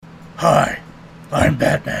Hi, I'm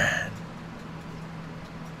Batman.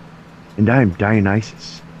 And I am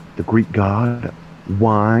Dionysus, the Greek god of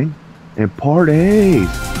wine and parties.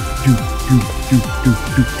 Do, do, do, do,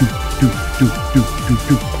 do, do, do, do, do, do,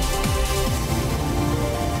 do.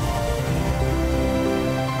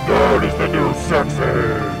 That is the new sexy.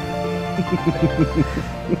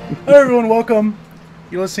 Hello, everyone. Welcome.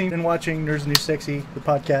 You're listening and watching Nerds New Sexy, the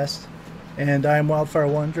podcast. And I am Wildfire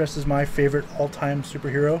One, dressed as my favorite all-time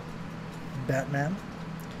superhero, Batman.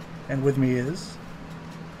 And with me is...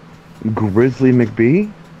 Grizzly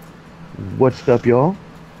McBee. What's up, y'all?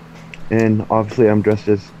 And obviously, I'm dressed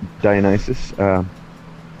as Dionysus.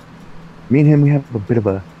 Me and him, we have a bit of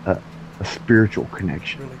a spiritual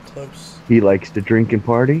connection. really close. He likes to drink and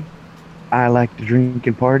party. I like to drink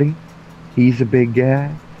and party. He's a big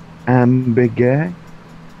guy. I'm a big guy.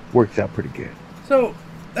 Works out pretty good. So,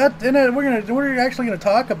 we're actually gonna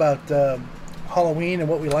talk about Halloween and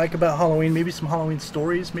what we like about Halloween. Maybe some Halloween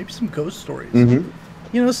stories, maybe some ghost stories. Mm-hmm.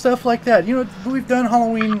 You know, stuff like that. You know, we've done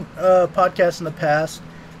Halloween podcasts in the past.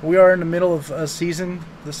 We are in the middle of the season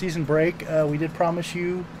break. We did promise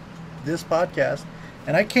you this podcast,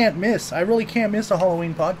 and I really can't miss a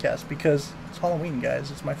Halloween podcast because it's Halloween, guys.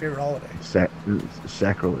 It's my favorite holiday.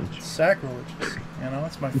 Sacrilege. Sacrilegious. You know,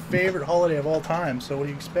 it's my favorite holiday of all time. So what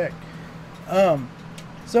do you expect?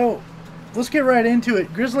 So let's get right into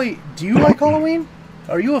it. Grizzly, do you like Halloween?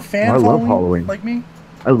 Are you a fan of love Halloween. like me?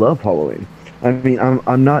 I love Halloween. I mean,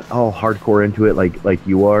 I'm not all hardcore into it like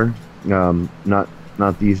you are. Not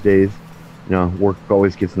these days. You know, work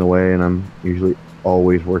always gets in the way, and I'm usually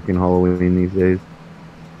always working Halloween these days.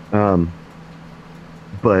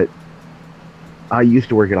 But I used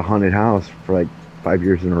to work at a haunted house for like 5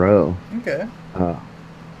 years in a row. Okay. I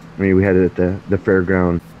mean, we had it at the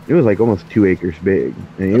fairground. It was like almost 2 acres big,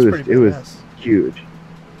 and That's it pretty was badass. huge.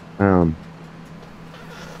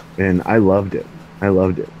 And I loved it.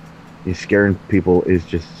 Scaring people is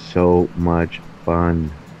just so much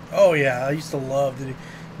fun. Oh yeah, I used to love it.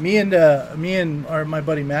 Me and my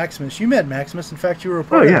buddy Maximus. You met Maximus. In fact, you were a Oh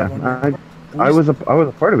part yeah, of that one. I was a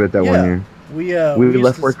part of it that one year. We We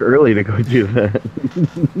left work early to go do that.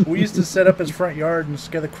 We used to set up his front yard and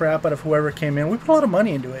scare the crap out of whoever came in. We put a lot of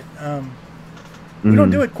money into it. We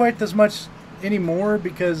don't do it quite as much anymore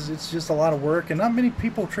because it's just a lot of work, and not many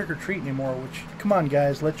people trick or treat anymore. Which, come on,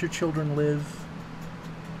 guys, let your children live.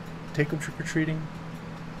 Take them trick or treating.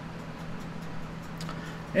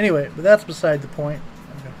 Anyway, but that's beside the point.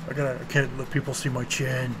 I can't let people see my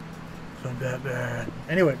chin. So I'm that bad.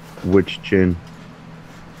 Anyway, Which chin?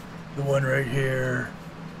 the one right here.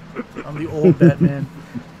 I'm the old Batman.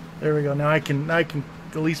 There we go. Now I can at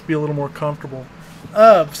least be a little more comfortable.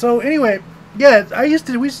 So anyway, yeah, we used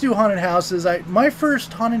to do haunted houses. My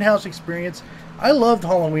first haunted house experience, I loved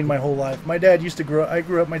Halloween my whole life. My dad used to I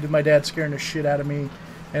grew up my dad scaring the shit out of me,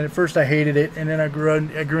 and at first I hated it, and then I grew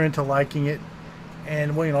into liking it,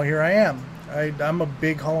 and well, you know, here I am. I'm a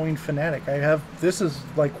big Halloween fanatic. This is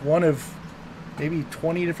like one of maybe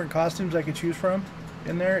 20 different costumes I could choose from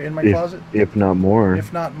in there in my closet, if not more.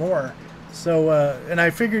 if not more. So, and I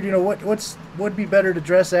figured, you know, what'd be better to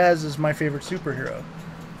dress as my favorite superhero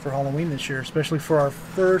for Halloween this year, especially for our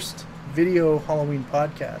first video Halloween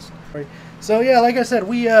podcast. Right. So yeah, like I said,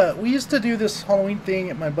 we used to do this Halloween thing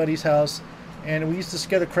at my buddy's house, and we used to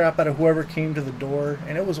scare the crap out of whoever came to the door,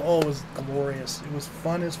 and it was always glorious. It was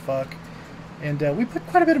fun as fuck, and we put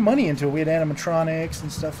quite a bit of money into it. We had animatronics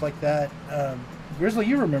and stuff like that. Grizzly,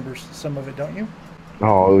 you remember some of it, don't you?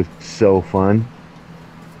 Oh, it was so fun.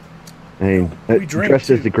 I mean, We drank, dressed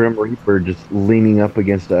as too. the Grim Reaper, just leaning up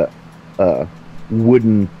against a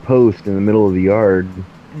wooden post in the middle of the yard.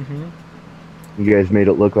 Mm-hmm. You guys made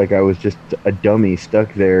it look like I was just a dummy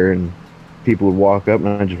stuck there, and people would walk up and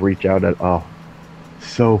I'd just reach out at. Oh,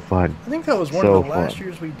 so fun. I think that was one So of the last fun.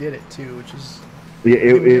 years we did it too, which is Yeah,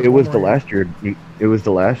 Maybe it was one the more last year. It was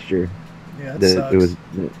the last year yeah, it that sucks. it was.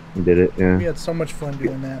 We did it. Yeah. We had so much fun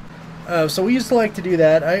doing that. So we used to like to do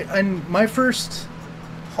that. And my first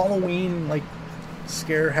Halloween like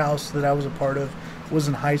scare house that I was a part of was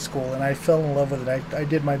in high school, and I fell in love with it. I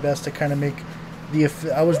did my best to kind of make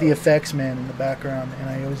I was the effects man in the background, and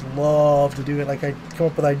I always loved to do it. Like I'd come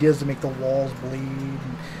up with ideas to make the walls bleed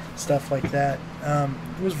and stuff like that.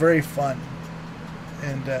 It was very fun,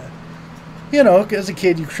 and you know, as a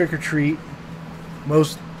kid, you trick or treat.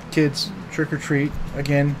 Most kids trick or treat.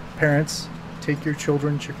 Again, parents, take your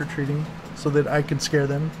children trick or treating so that I can scare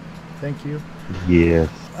them. Thank you. Yes.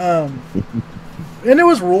 And there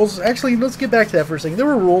was rules. Actually, let's get back to that for a second. There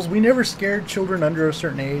were rules. We never scared children under a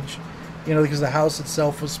certain age, you know, because the house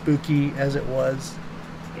itself was spooky as it was.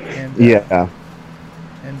 And Yeah.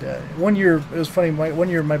 And one year, it was funny. One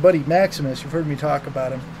year, my buddy Maximus, you've heard me talk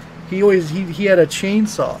about him. He had a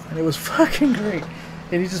chainsaw, and it was fucking great.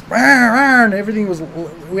 And he just and everything was.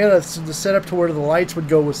 We had the setup to where the lights would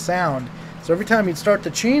go with sound. So every time he'd start the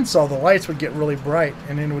chainsaw, the lights would get really bright,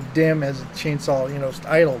 and then it would dim as the chainsaw,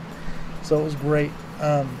 idled. So it was great.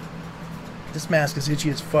 This mask is itchy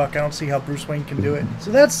as fuck. I don't see how Bruce Wayne can do it.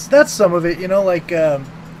 So that's some of it.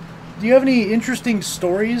 Do you have any interesting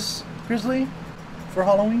stories, Grizzly, for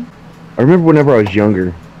Halloween? I remember whenever I was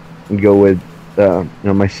younger, I'd go with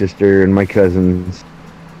my sister and my cousins,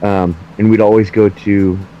 and we'd always go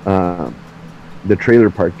to the trailer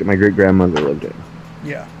park that my great grandmother lived in.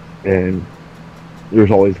 Yeah. And there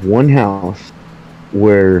was always one house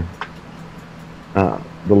where the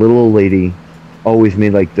little old lady always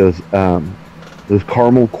made like those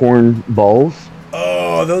caramel corn balls.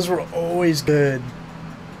 Oh, those were always good.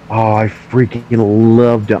 Oh, I freaking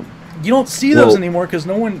loved them. You don't see those anymore because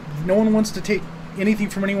no one wants to take anything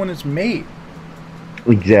from anyone that's made.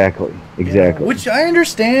 Exactly. Which I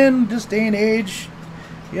understand this day and age.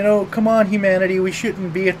 Come on, humanity. We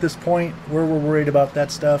shouldn't be at this point where we're worried about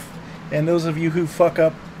that stuff. And those of you who fuck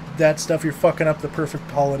up that stuff, you're fucking up the perfect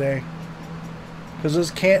holiday. Because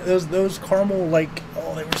those caramel,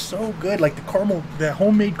 they were so good. Like the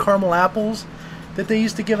homemade caramel apples that they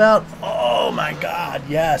used to give out. Oh my God,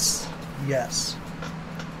 yes.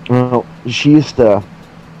 Well, she used to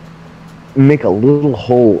make a little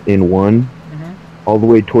hole in one, all the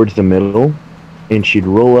way towards the middle, and she'd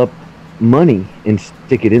roll up money and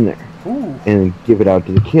stick it in there. Ooh. And give it out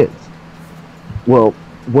to the kids. Well,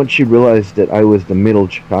 once she realized that I was the middle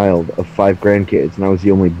child of 5 grandkids and I was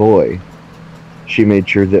the only boy, she made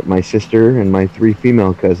sure that my sister and my 3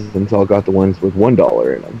 female cousins all got the ones with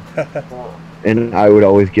 $1 in them. And I would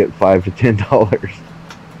always get $5 to $10.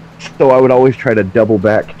 So I would always try to double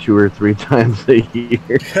back 2 or 3 times a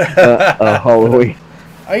year. Halloween.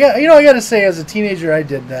 I got to say, as a teenager, I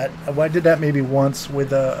did that. I did that maybe once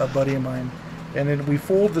with a buddy of mine, and then we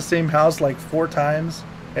fooled the same house like 4 times,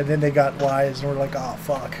 and then they got wise, and we're like, oh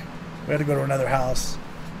fuck, we had to go to another house.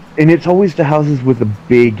 And it's always the houses with the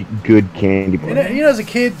big, good candy bars. And as a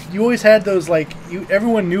kid, you always had those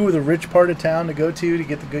everyone knew the rich part of town to go to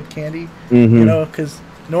get the good candy. Mm-hmm. Because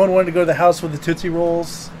no one wanted to go to the house with the Tootsie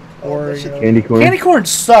Rolls or candy corn. Candy corn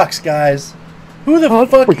sucks, guys. Who the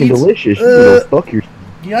fuck freaking eats? Delicious. You go fuck yourself.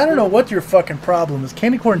 Yeah, I don't know what your fucking problem is.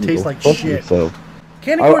 Candy corn tastes like shit. Yourself.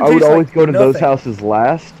 Candy corn I would tastes always like go to nothing. those houses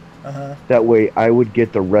last. That way I would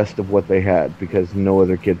get the rest of what they had because no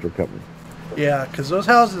other kids were coming. Yeah, because those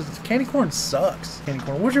houses, candy corn sucks. Candy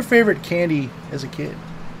corn. What's your favorite candy as a kid?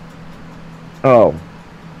 Oh,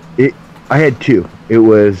 I had 2. It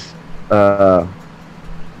was Butterfinger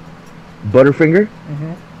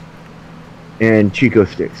and Chico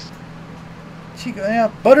Sticks.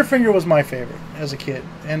 Yeah, Butterfinger was my favorite as a kid,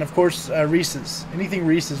 and of course Reese's. Anything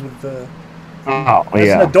Reese's with the. As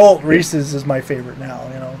an adult, Reese's is my favorite now.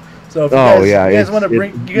 So if you guys want to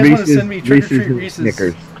you guys want to send me trick or treat Reese's.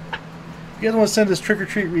 Snickers. If you guys want to send us trick or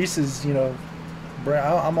treat Reese's,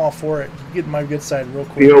 I'm all for it. Get my good side real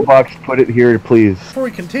quick. P.O. Box, put it here, please. Before we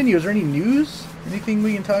continue, is there any news? Anything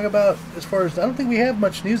we can talk about as far as? I don't think we have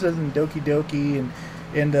much news other than Doki Doki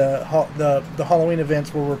and the Halloween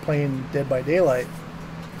events where we're playing Dead by Daylight.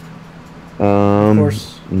 Of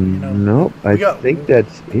course, nope. I think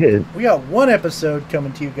that's it. We got one episode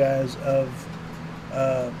coming to you guys of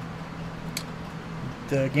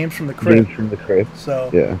the Games from the Crypt. Games from the Crypt. So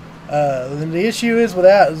yeah. The issue is with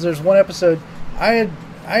that is there's one episode. I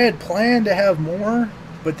had planned to have more,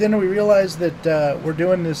 but then we realized that we're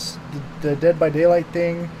doing the Dead by Daylight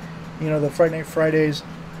thing, the Friday Night Fridays,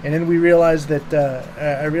 and then we realized that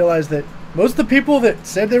I realized that most of the people that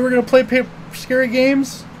said they were going to play scary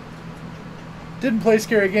games didn't play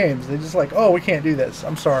scary games. They just oh, we can't do this.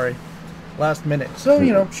 I'm sorry. Last minute.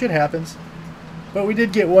 So shit happens. But we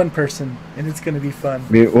did get one person, and it's going to be fun.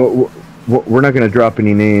 I mean, we're not going to drop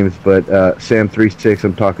any names, but Sam36,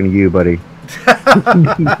 I'm talking to you, buddy.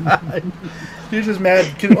 You're just mad.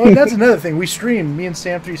 That's another thing. We streamed. Me and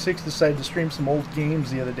Sam36 decided to stream some old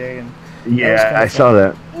games the other day, and yeah, I saw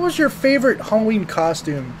that. What was your favorite Halloween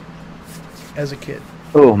costume as a kid?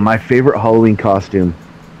 Oh, my favorite Halloween costume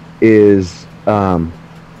is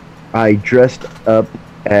I dressed up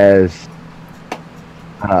as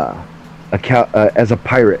a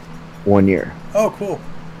pirate one year. Oh, cool.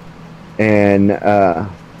 And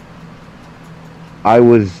I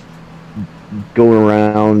was going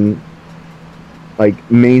around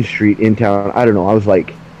Main Street in town. I don't know. I was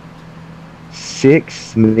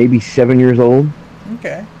 6, maybe 7 years old.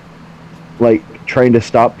 Okay. Trying to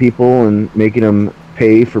stop people and making them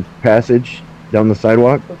pay for passage. down the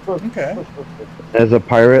sidewalk. Okay. As a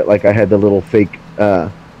pirate, like I had the little fake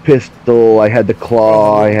pistol, I had the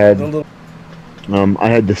claw, I had I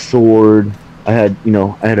had the sword, I had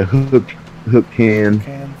I had a hooked hand,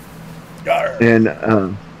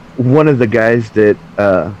 and one of the guys that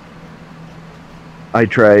I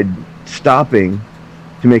tried stopping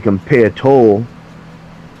to make him pay a toll,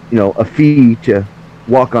 a fee to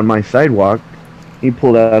walk on my sidewalk. He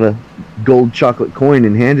pulled out a gold chocolate coin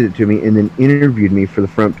and handed it to me, and then interviewed me for the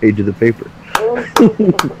front page of the paper.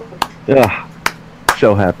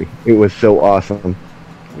 So happy. It was so awesome.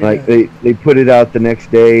 Yeah. Like they put it out the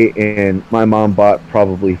next day, and my mom bought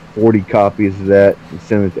probably 40 copies of that and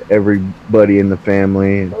sent it to everybody in the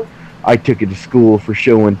family. And I took it to school for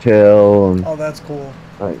show and tell. And oh, that's cool.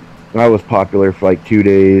 I was popular for like 2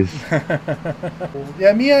 days.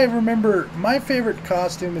 Yeah, I remember my favorite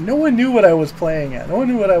costume, and no one knew what I was playing at. No one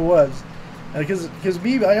knew what I was. Because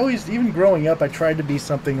I always, even growing up, I tried to be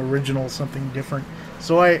something original, something different.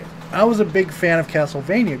 So I was a big fan of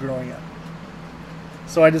Castlevania growing up.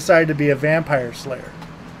 So I decided to be a vampire slayer.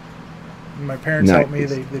 And my parents helped me.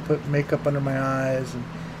 They put makeup under my eyes,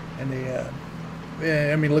 and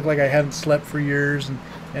they looked like I hadn't slept for years. And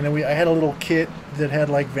then I had a little kit that had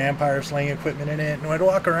like vampire slaying equipment in it, and I'd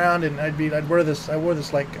walk around and I wore this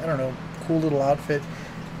like, I don't know, cool little outfit,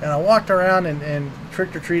 and I walked around and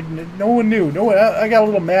tricked or treated, and no one knew. I got a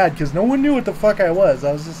little mad because no one knew what the fuck I was.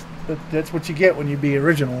 I was just, that's what you get when you be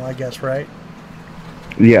original, I guess, right?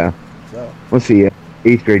 Yeah. So let's see,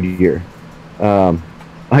 8th grade year,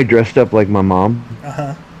 I dressed up like my mom.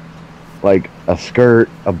 Like a skirt,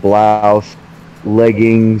 a blouse,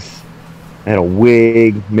 leggings. I had a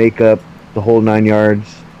wig, makeup, the whole 9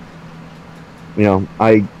 yards.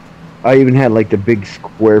 I even had like the big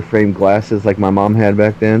square frame glasses like my mom had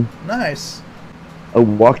back then. Nice. I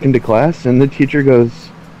walked into class and the teacher goes,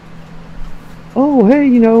 "Oh, hey,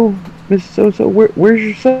 Miss So-so, where's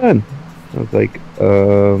your son?" I was like,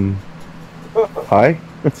 hi.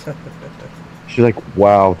 She's like,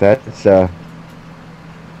 "Wow, that's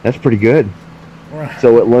pretty good." Right.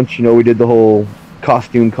 So at lunch, we did the whole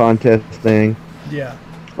costume contest thing. Yeah.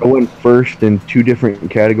 I went first in 2 different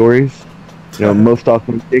categories. Most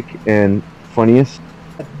authentic and funniest.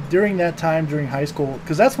 During that time, during high school,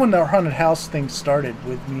 because that's when the haunted house thing started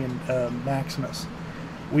with me and Maximus.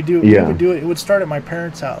 We would do it. It would start at my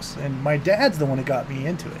parents' house, and my dad's the one that got me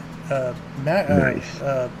into it. Nice.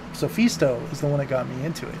 Sophisto is the one that got me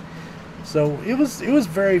into it. So it was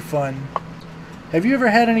very fun. Have you ever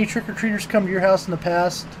had any trick-or-treaters come to your house in the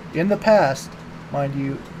past? In the past, mind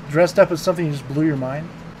you, dressed up as something that just blew your mind?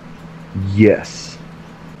 Yes.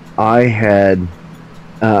 I had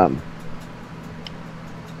a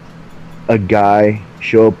guy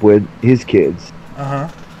show up with his kids.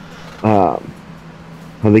 Well,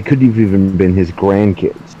 they couldn't have even been his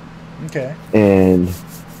grandkids. Okay. And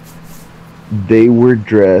they were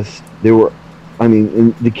dressed. The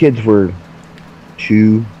kids were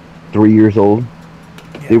 2, 3 years old.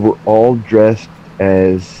 Yeah. They were all dressed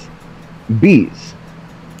as bees.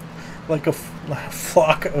 Like a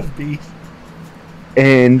flock of bees.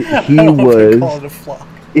 And he was. Call it a flock.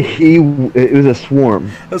 It was a swarm.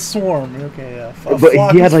 A swarm, okay, yeah. But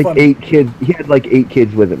he had like funny. 8 kids. He had like 8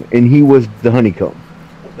 kids with him, and he was the honeycomb.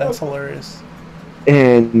 That's hilarious.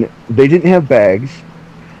 And they didn't have bags.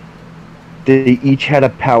 They each had a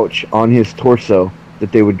pouch on his torso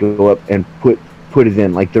that they would go up and put it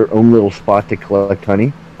in, like their own little spot to collect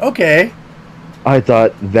honey. Okay. I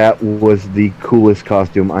thought that was the coolest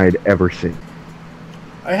costume I had ever seen.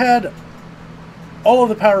 I had all of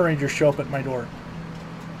the Power Rangers show up at my door.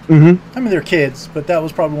 Mm-hmm. I mean, they're kids, but that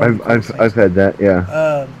was probably one of the coolest things. I've had that,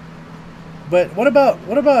 yeah. But what about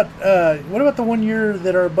the one year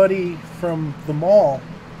that our buddy from the mall,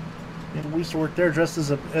 we used to work there, dressed as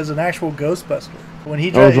an actual Ghostbuster. When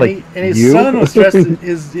he dressed, and his son was dressed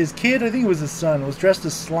as, his kid, I think it was his son, was dressed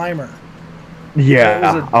as Slimer.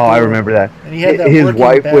 Yeah. I remember that. And he had that his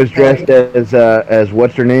wife was dressed as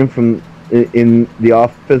what's her name from in the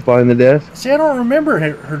office behind the desk. See, I don't remember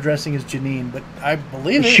her dressing as Janine, but I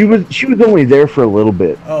believe it. She was only there for a little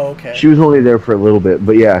bit. Oh, okay. She was only there for a little bit,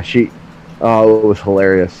 but yeah, it was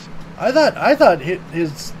hilarious. I thought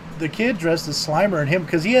the kid dressed as Slimer and him,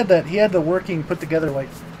 because he had the working put together like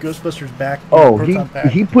Ghostbusters back. Oh,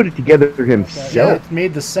 he put it together himself. Yeah, it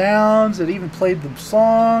made the sounds. It even played the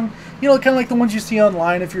song. Kind of like the ones you see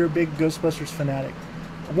online if you're a big Ghostbusters fanatic.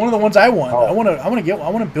 One of the ones I want. I want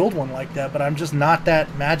to build one like that, but I'm just not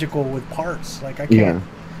that magical with parts. Like I can't. Yeah.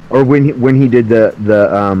 Or when he did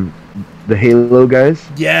the Halo guys.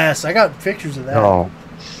 Yes, I got pictures of that. Oh,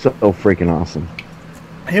 so freaking awesome.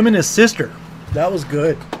 Him and his sister. That was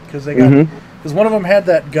good because they got because one of them had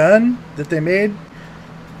that gun that they made,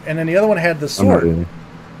 and then the other one had the sword.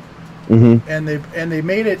 Mm-hmm. And they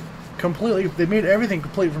made it completely. They made everything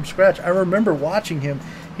complete from scratch. I remember watching him.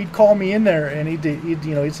 He'd call me in there, and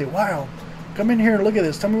he'd say, "Wow, come in here and look at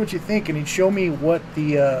this. Tell me what you think." And he'd show me what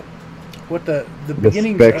the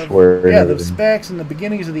beginnings specs were. Yeah, the specs and the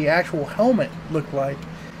beginnings of the actual helmet looked like.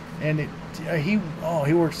 And he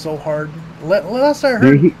worked so hard. Last I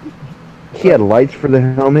heard, Dude, he had lights for the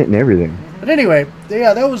helmet and everything. But anyway,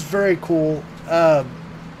 yeah, that was very cool.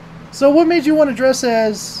 So what made you want to dress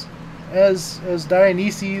as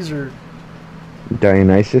Dionysus or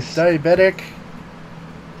Dionysus? Diabetic?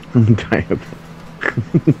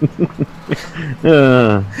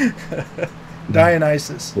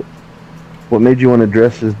 Dionysus. What made you want to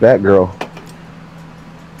dress as Batgirl?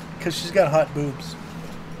 Because she's got hot boobs.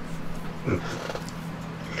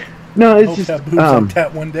 No, it's Hope just that boobs like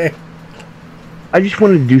that one day. I just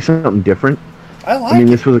wanted to do something different. I mean,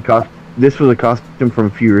 this was a costume from a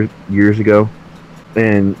few years ago,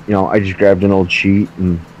 and I just grabbed an old sheet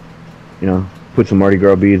and put some Mardi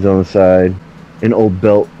Gras beads on the side, an old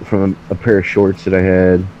belt from a pair of shorts that I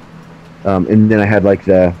had, and then I had like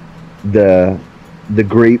the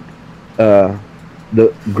grape the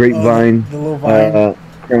grapevine the little vine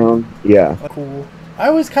crown. Yeah. Cool. I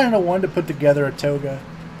always kind of wanted to put together a toga,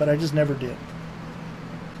 but I just never did.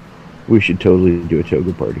 We should totally do a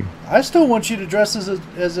toga party. I still want you to dress as a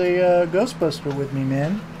Ghostbuster with me,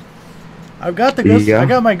 man. I've got the Ghost. Yeah. I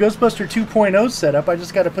got my Ghostbuster 2.0 set up. I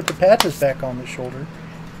just got to put the patches back on the shoulder.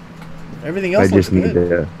 Everything else looks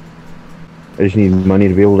good. I just need money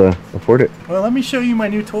to be able to afford it. Well, let me show you my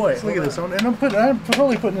new toy. Look at this, and I'm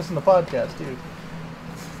totally putting this in the podcast too.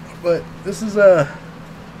 But this is the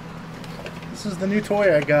new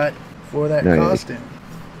toy I got for that costume.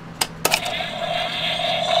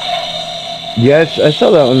 Yes, I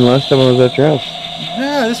saw that one last time I was at your house.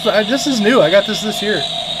 Yeah, this is new. I got this year.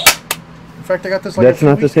 In fact, I got this like. That's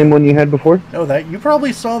not the same one you had before? No, that you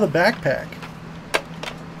probably saw the backpack.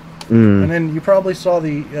 Mm. And then you probably saw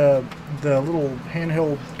the little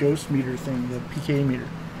handheld ghost meter thing, the PK meter.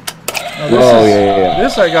 Now,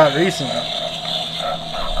 this I got recently.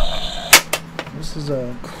 This is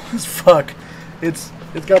cool as fuck. It's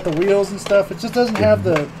got the wheels and stuff. It just doesn't have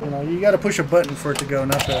the you got to push a button for it to go,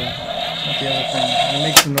 not the other thing. And it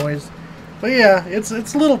makes the noise. But yeah, it's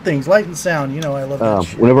little things, light and sound. I love that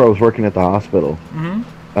shit. Whenever I was working at the hospital,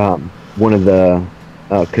 one of the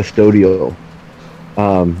custodial,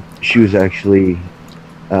 she was actually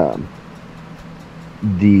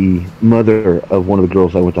the mother of one of the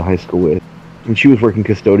girls I went to high school with. And she was working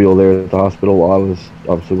custodial there at the hospital while I was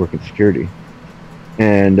obviously working security.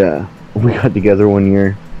 And we got together one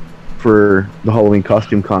year for the Halloween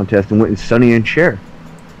costume contest and went in Sonny and Cher.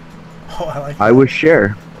 Oh, I like that. I was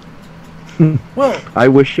Cher. Well, I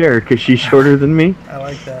was Cher because she's shorter than me. I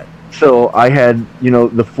like that. So I had,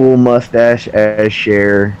 the full mustache as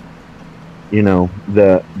Cher.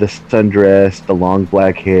 The sundress, the long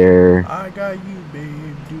black hair. I got you,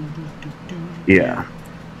 babe. Yeah.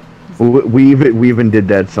 We even did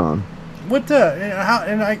that song. I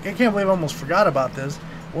can't believe I almost forgot about this.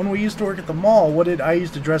 When we used to work at the mall, what did I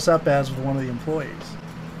used to dress up as with one of the employees?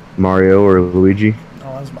 Mario or Luigi?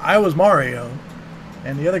 Oh, I was Mario,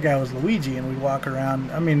 and the other guy was Luigi, and we'd walk around.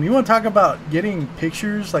 I mean, you want to talk about getting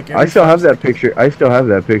pictures? Like I still have that picture. I've got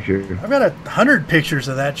 100 pictures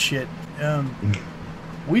of that shit. I'll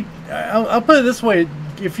put it this way: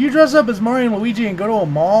 if you dress up as Mario and Luigi and go to a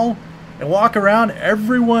mall and walk around,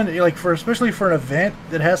 everyone, especially for an event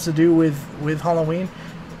that has to do with Halloween,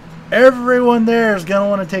 everyone there is gonna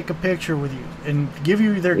want to take a picture with you and give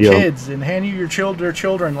you their kids and hand you their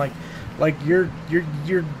children, like you're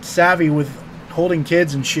savvy with holding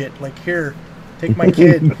kids and shit. Like, here, take my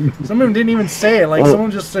kid. Some of them didn't even say it. Like,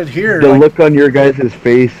 someone just said, here. The look on your guys'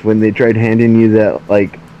 face when they tried handing you that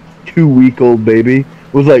 2-week-old baby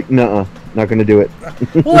was like, nuh-uh, not gonna do it.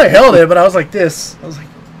 Well, I held it, but I was like this. I was like,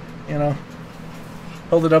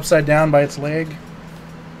 held it upside down by its leg.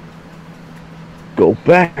 Go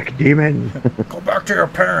back, demon. Go back to your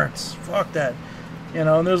parents. Fuck that.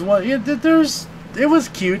 And there's one. It was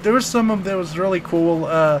cute. There was some of that was really cool.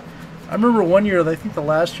 I remember one year. I think the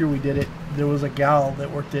last year we did it. There was a gal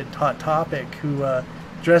that worked at Hot Topic who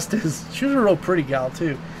dressed as. She was a real pretty gal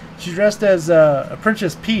too. She dressed as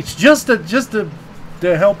Princess Peach just to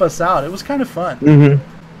help us out. It was kind of fun.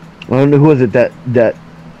 Mm-hmm. I don't know who was it. That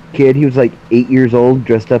kid. He was like 8 years old,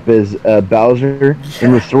 dressed up as Bowser,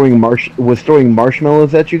 and was throwing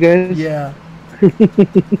marshmallows at you guys. Yeah.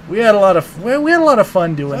 we had a lot of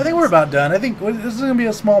fun doing. I think we're about done. I think this is gonna be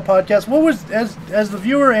a small podcast. What was as the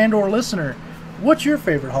viewer and or listener, what's your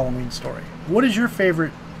favorite Halloween story? what is your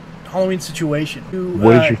favorite Halloween situation?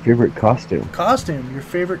 What is your favorite costume? Costume? Your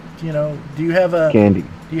favorite? You know, do you have a Candy.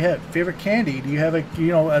 Do you have favorite candy? Do you have a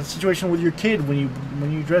a situation with your kid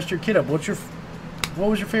when you dressed your kid up? What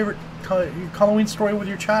was your favorite Halloween story with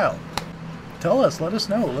your child? Tell us. Let us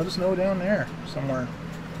know. Let us know down there somewhere.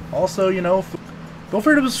 Also, you know, feel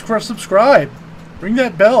free to subscribe. Ring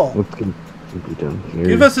that bell. Let's get down here.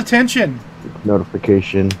 Give us attention.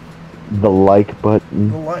 Notification. The like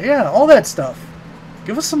button. Yeah, all that stuff.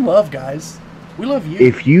 Give us some love, guys. We love you.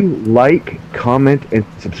 If you like, comment, and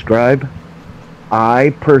subscribe,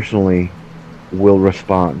 I personally will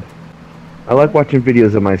respond. I like watching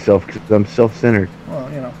videos of myself because I'm self-centered.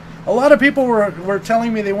 Well, you know, a lot of people were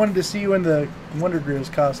telling me they wanted to see you in the Wonder Grills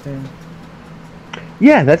costume.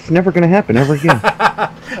 Yeah, that's never going to happen ever again.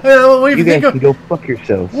 You guys can go fuck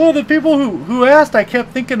yourselves. Well, the people who asked, I kept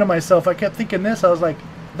thinking to myself, I was like,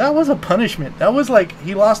 that was a punishment. That was like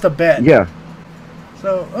he lost a bet. Yeah.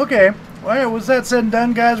 So, okay. All right, with that said and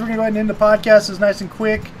done, guys, we're going to go ahead and end the podcast. It's nice and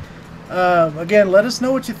quick. Again, let us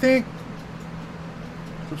know what you think.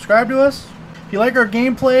 Subscribe to us. If you like our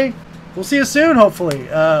gameplay, we'll see you soon, hopefully.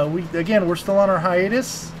 We're still on our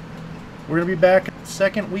hiatus. We're going to be back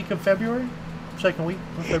second week of February. So,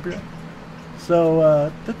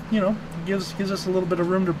 gives us a little bit of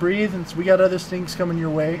room to breathe, and so we got other things coming your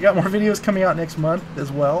way. We got more videos coming out next month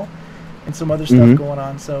as well, and some other stuff going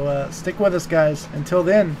on. So, stick with us, guys. Until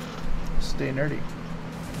then, stay nerdy.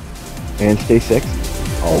 And stay sexy.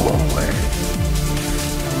 Always.